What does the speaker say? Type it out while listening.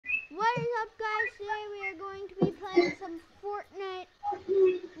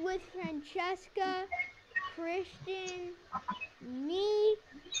Francesca, Christian, me,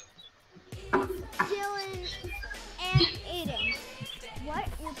 Dylan, and Aiden. What?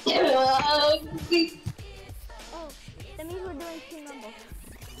 Oh, that means we're doing team rumble.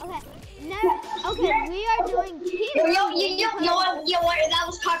 Okay, okay, we are doing team rumble. Yo, what? That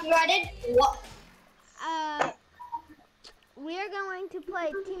was copyrighted. What? We are going to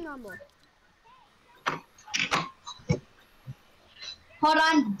play team rumble. Hold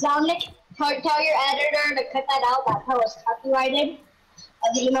on, Dominic. Tell your editor to cut that out. That part was copyrighted.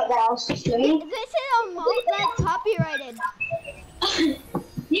 The email that I was just doing. This is almost like copyrighted.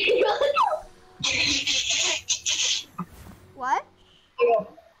 What?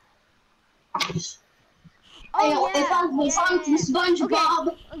 Oh, it's on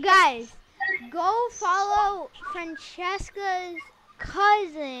SpongeBob. Okay. Guys, go follow Francesca's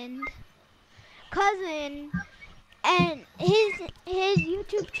cousin, and his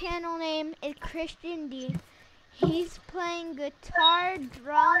YouTube channel name is Christian D. He's playing guitar,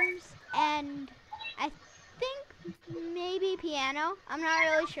 drums, and I think maybe piano. I'm not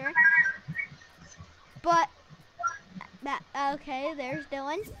really sure. But okay, there's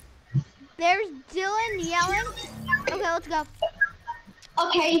Dylan. There's Dylan yelling. Okay, let's go.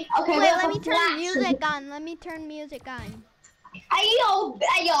 Okay. Wait, let me turn music on. Ayo,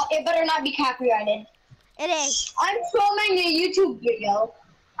 it better not be copyrighted. It is. I'm filming a YouTube video.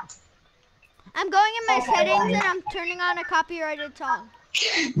 I'm going in my settings and I'm turning on a copyrighted song.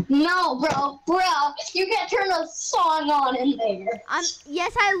 No, bro, you can't turn a song on in there.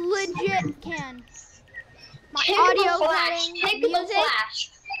 Yes, I legit can. My Kick audio the flash. setting, Kick music. the flash.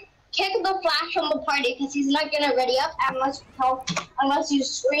 Kick the flash from the party because he's not gonna ready up unless you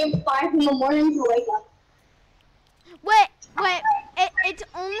scream 5 in the morning to wake up. Wait. It's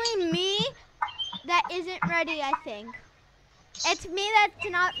only me that isn't ready, I think. It's me that's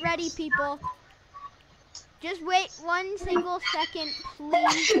not ready, people. Just wait 1 single second,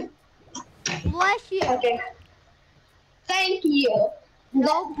 please. Bless you. Okay. Thank you.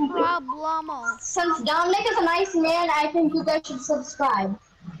 No problemo. Since Dominic is a nice man, I think you guys should subscribe.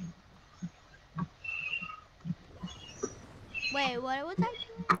 Wait, what was I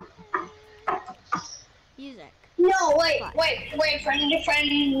doing? Music. No, wait.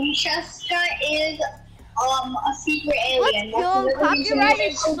 Francesca is a secret alien. Let's go,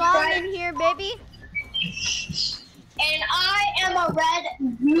 copyrighted song in here, baby. And I am a red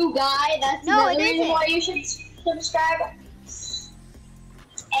blue guy. That's the reason why you should subscribe.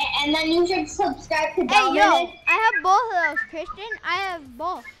 And then you should subscribe to Dominic. Hey, yo, I have both of those, Christian. I have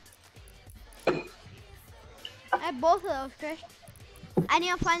both of those, Christian. I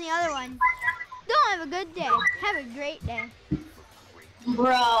need to find the other one. Don't have a good day. Have a great day.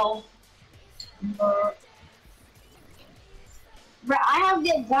 Bro, I have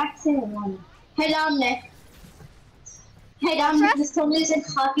the exact same one. Hey, Dominic. This totally isn't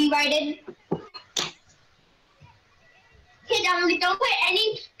copyrighted. Hey, Dominic, don't play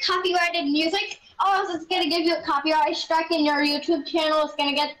any copyrighted music, or else it's gonna give you a copyright strike, and your YouTube channel is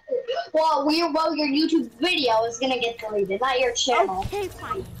gonna get, your YouTube video is gonna get deleted, not your channel. Okay,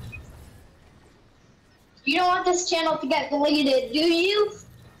 fine. You don't want this channel to get deleted, do you?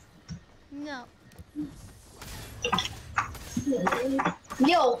 No.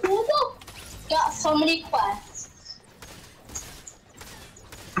 Yo, who got so many quests?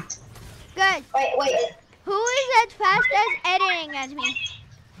 Good. Wait. Who is as fast as editing as me?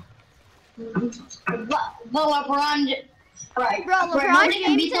 The LeBron. Right. Bro, LeBron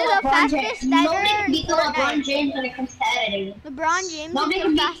James is the fastest editor. Nobody can beat the LeBron James when it comes to editing. LeBron James is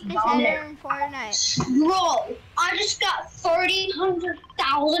the fastest editor in Fortnite. Bro, I just got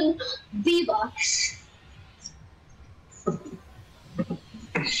 300,000 V-Bucks.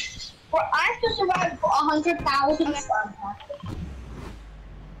 Well, I have to survive 100,000. Okay.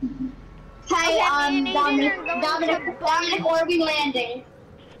 Hey, Dominic, where are we landing?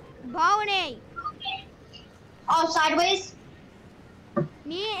 Bonnie. Oh, sideways?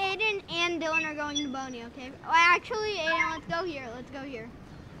 Me, Aiden, and Dylan are going to Bonnie, okay? Oh, actually, Aiden, let's go here.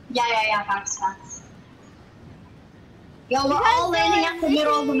 Yeah, facts. Yo, we're all landing at the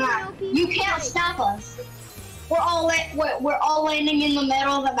middle of the map. You can't stop us. We're all landing in the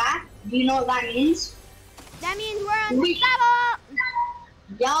middle of the map. Do you know what that means? That means we're unstoppable.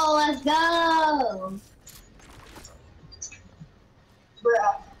 Yo, let's go.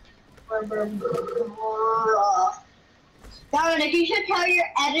 Dominic, you should tell your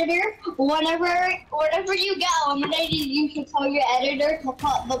editor whenever you get eliminated, you should tell your editor to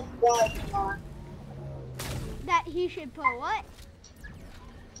put the brush on. That he should put what?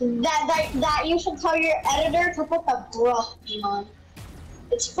 That you should tell your editor to put the brush on.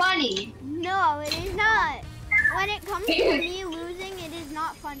 It's funny. No, it is not. When it comes to me losing, it is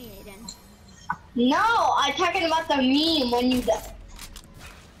not funny, Aiden. No, I'm talking about the meme when you die.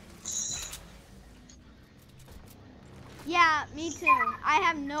 Yeah, me too. I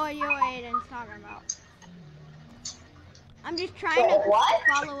have no idea what Aiden's talking about. I'm just trying to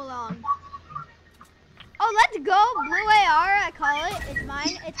follow along. Oh, let's go. Blue AR, I call it. It's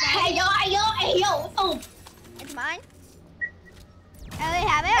mine. It's mine. Hey, yo. Oh. It's mine. I already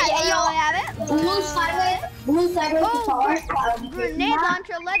have it. I already have it. Blue sideways. Oh, grenade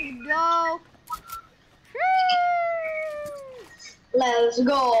launcher. Let's go. Let's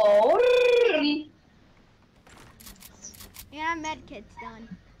go. Yeah, medkit's done.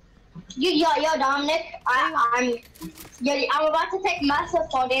 Yo, Dominic. I'm about to take massive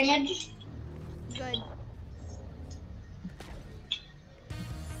fall damage. Good.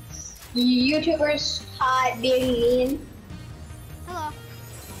 YouTubers being mean. Hello.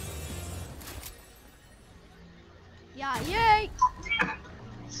 Yeah, yay!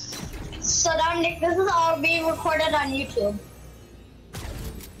 So Dominic, this is all being recorded on YouTube.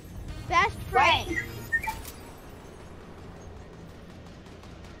 Best friend. Right?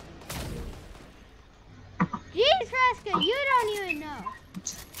 Jeez, Fresca, you don't even know.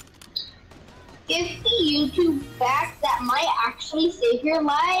 50 YouTube facts that might actually save your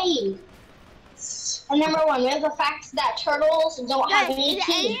life. And number one, there's the facts that turtles don't have any is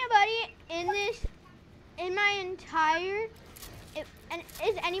teeth. anybody in my entire,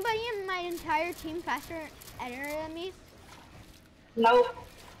 is anybody in my entire team faster editor than me? No.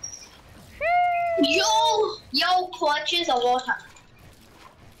 Yo, clutches of all time.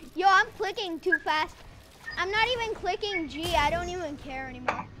 Yo, I'm clicking too fast. I'm not even clicking G. I don't even care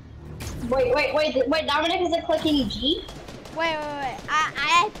anymore. Wait, Dominic isn't clicking G? Wait.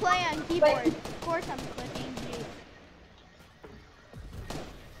 I play on keyboard. Of course I'm clicking G.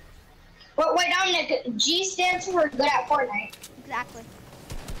 Wait, Dominic, G stands for good at Fortnite. Exactly.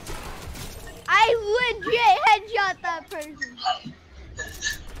 I legit headshot that person.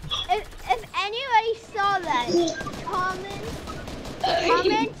 If anybody saw that, comment,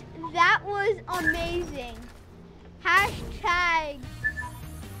 that was amazing. Hashtag.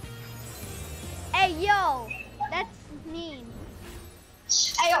 Hey, yo, that's mean.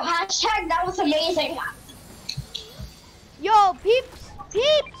 Hey, yo, hashtag that was amazing. Yo, peeps.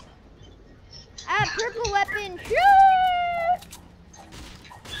 I have purple weapon. Shoot!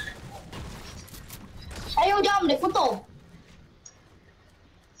 Hey, yo, Dominic, what the?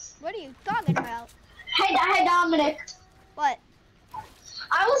 What are you talking about? Hey, Dominic. What?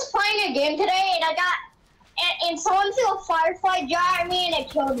 I was playing a game today and and someone threw a firefly jar at me and it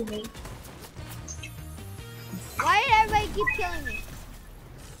killed me. Why did everybody keep killing me?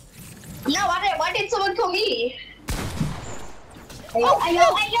 No, why did someone kill me? Hey,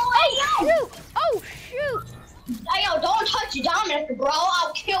 Oh, shoot! Hey, yo, don't touch Dominic, bro.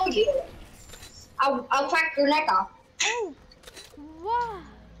 I'll kill you. I'll crack your neck off. Oh, wow.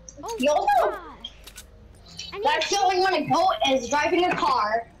 Oh, Yo. gosh. That's the only one to go is driving a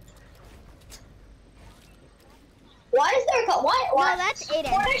car. Why is there what? No, that's Aiden.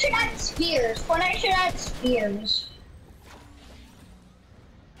 Fortnite should add spears.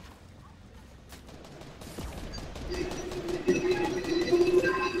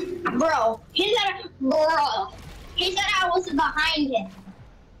 Bro, he said I was behind him.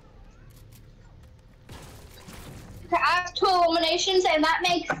 I have 2 eliminations, and that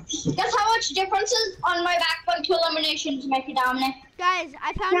makes. Guess how much differences on my back when 2 eliminations make it, Dominic? Guys,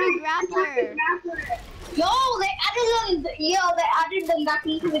 I found a grappler. Yo, they added them back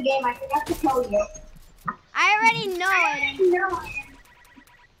into the game. I forgot to tell you. I already know it.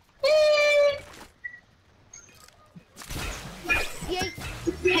 Yay.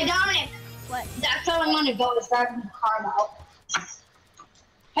 Hey, Dominic. What? That's all I'm gonna go is driving the car out.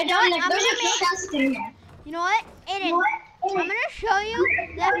 Hey, Dominic, there's a chest in here. You know what? Aiden, I'm gonna show you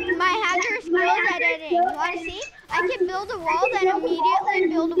that my hacker skills at editing. You wanna see? I can build a wall, then immediately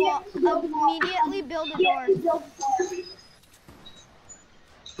build a door.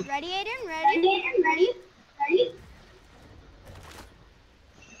 Ready, Aiden? Ready?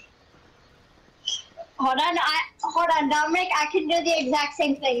 Hold on, Dominic. I can do the exact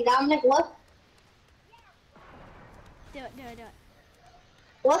same thing. Dominic, look. Do it.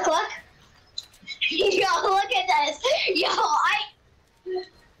 Look. Yo, look at this. Yo,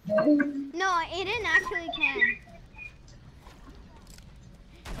 No, Aiden actually can.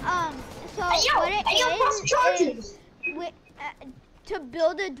 So what it is to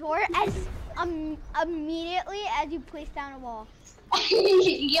build a door as immediately as you place down a wall.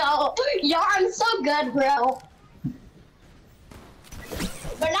 yo, I'm so good, bro.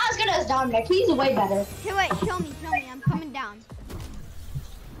 as good as Dominic. He's way better. Hey, wait, show me. I'm coming down.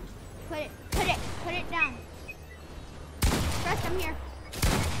 Put it down. Press, I'm here.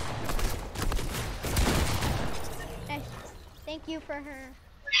 Nice. Thank you for her.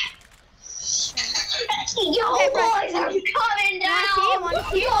 Yo, Okay, boys, I'm coming down. You wanna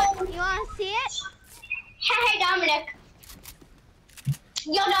see it? You wanna see it? Hey, Dominic.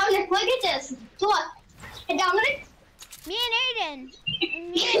 Yo, Dominic, look at this. Look. Hey, Dominic. Me and Aiden.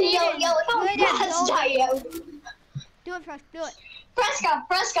 Yo, look how fast I am. Do it, Frost, do it. Fresco,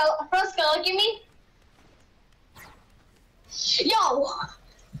 look at me. Yo.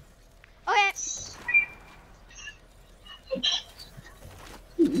 Okay.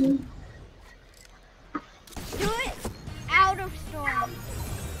 Do it out of storm.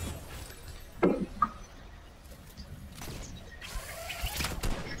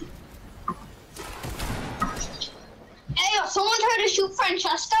 Hey, yo, someone tried to shoot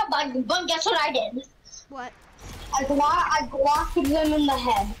Francesca, but guess what I did? What? I blocked them in the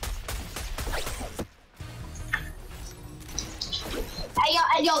head.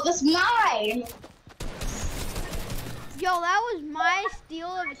 Hey, yo, this is mine. Yo, that was my steal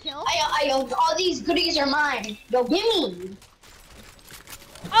of a kill. Hey, yo, all these goodies are mine. Yo, give me.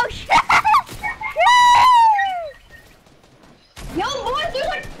 Oh, shit! Yo, boys, there's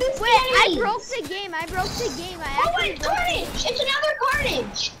like this. Wait, I broke the game. Oh, wait, carnage! It's another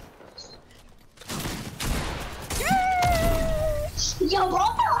carnage! Yo,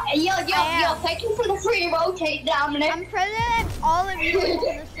 thank you for the free rotate, Dominic. I'm further than all of you into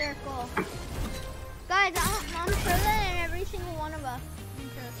the circle. Guys, I'm further than every single one of us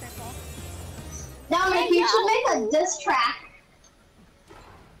into the circle. Dominic, you should make a diss track.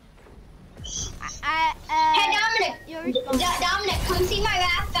 Hey, Dominic. Dominic, come see my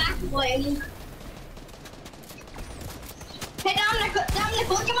back bling. Hey, Dominic,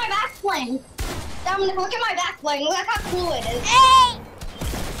 look at my back bling. Dominic, look at my back bling. Look how cool it is. Hey!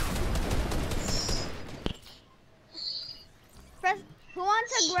 Who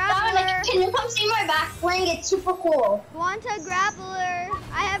wants a grappler? Dominic, can you come see my back bling? It's super cool. Who wants a grappler?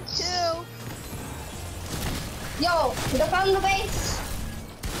 I have 2. Yo, look on the base.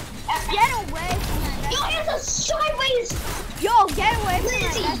 Get away from that. Yo, it's a sideways. Yo, get away from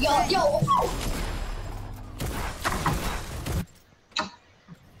that. Yo.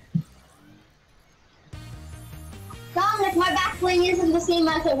 Dominic, my back bling isn't the same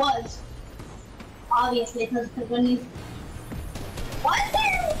as it was. Obviously, because when you... What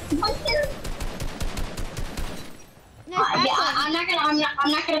there?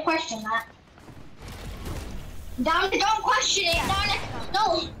 I'm not gonna question that. Dominic, don't question it. Dominic,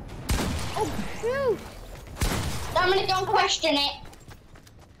 no. Oh, shoot. Dominic, don't question it.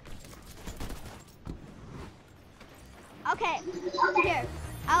 Okay, here.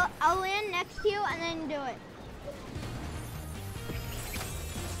 I'll land next to you and then do it.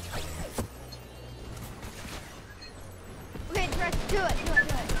 Okay, Dress, do it.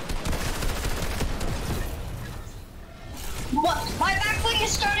 What? My back bling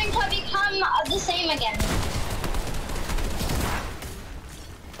is starting to become the same again.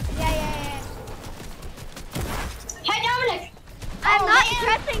 Yeah. Hey, Dominic. I'm not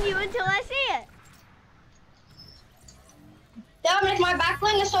pressing you until I see it. Dominic, my back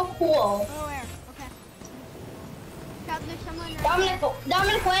bling is so cool. Oh, where? Okay. Stop, there's someone right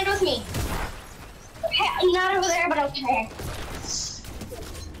Dominic, land with me. Okay, I'm not over there, but okay.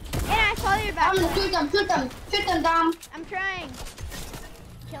 And I saw your back. Shoot them, Dom. I'm trying.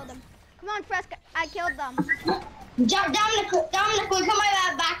 Killed them. Come on, Fresca. I killed them. Dominic, look at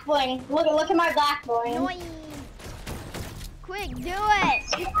my back bling. Look at my back bling. Annoying. Quick, do it.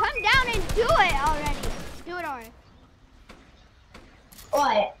 Just come down and do it already. Do it already.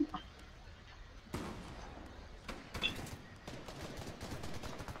 What?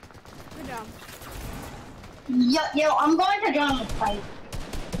 Good job. Yo, I'm going to join this fight.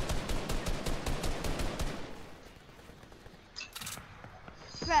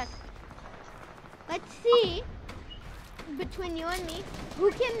 Press. Let's see, between you and me,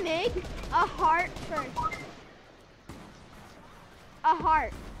 who can make a heart first. A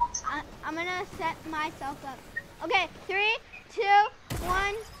heart. I'm gonna set myself up. Okay, 3, 2,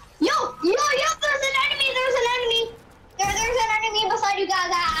 1. Yo, there's an enemy. There's an enemy beside you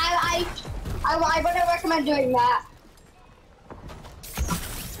guys. I wouldn't recommend doing that.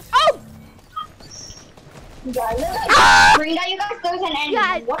 Oh! Green dot, you guys, there's an enemy.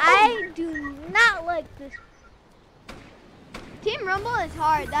 Guys, I do not like this. Team Rumble is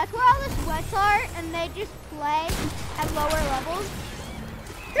hard. That's where all the sweats are, and they just play at lower levels.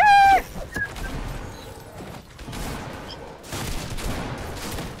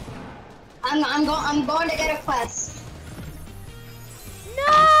 I'm going to get a quest.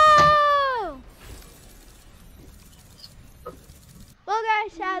 No! Well,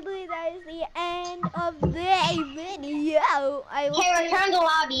 guys, sadly, that is the end of the video. Okay, return to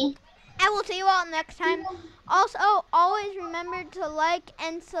lobby. I will see you all next time. Also, always remember to like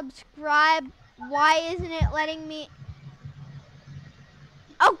and subscribe. Why isn't it letting me?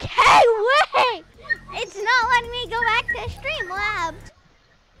 Okay, wait! It's not letting me go back to Streamlabs.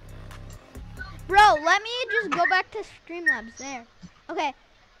 Bro, let me just go back to Streamlabs there. Okay.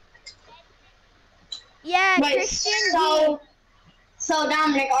 Yeah, Wait, Christian G. So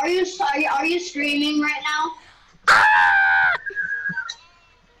Dominic, are you streaming right now? Ah!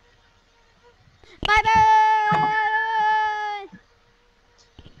 Bye-bye!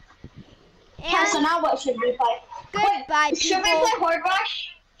 Okay, so now what should we play? Goodbye, Wait, should we people. play Horde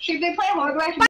Rush? Should we play Horde Rush?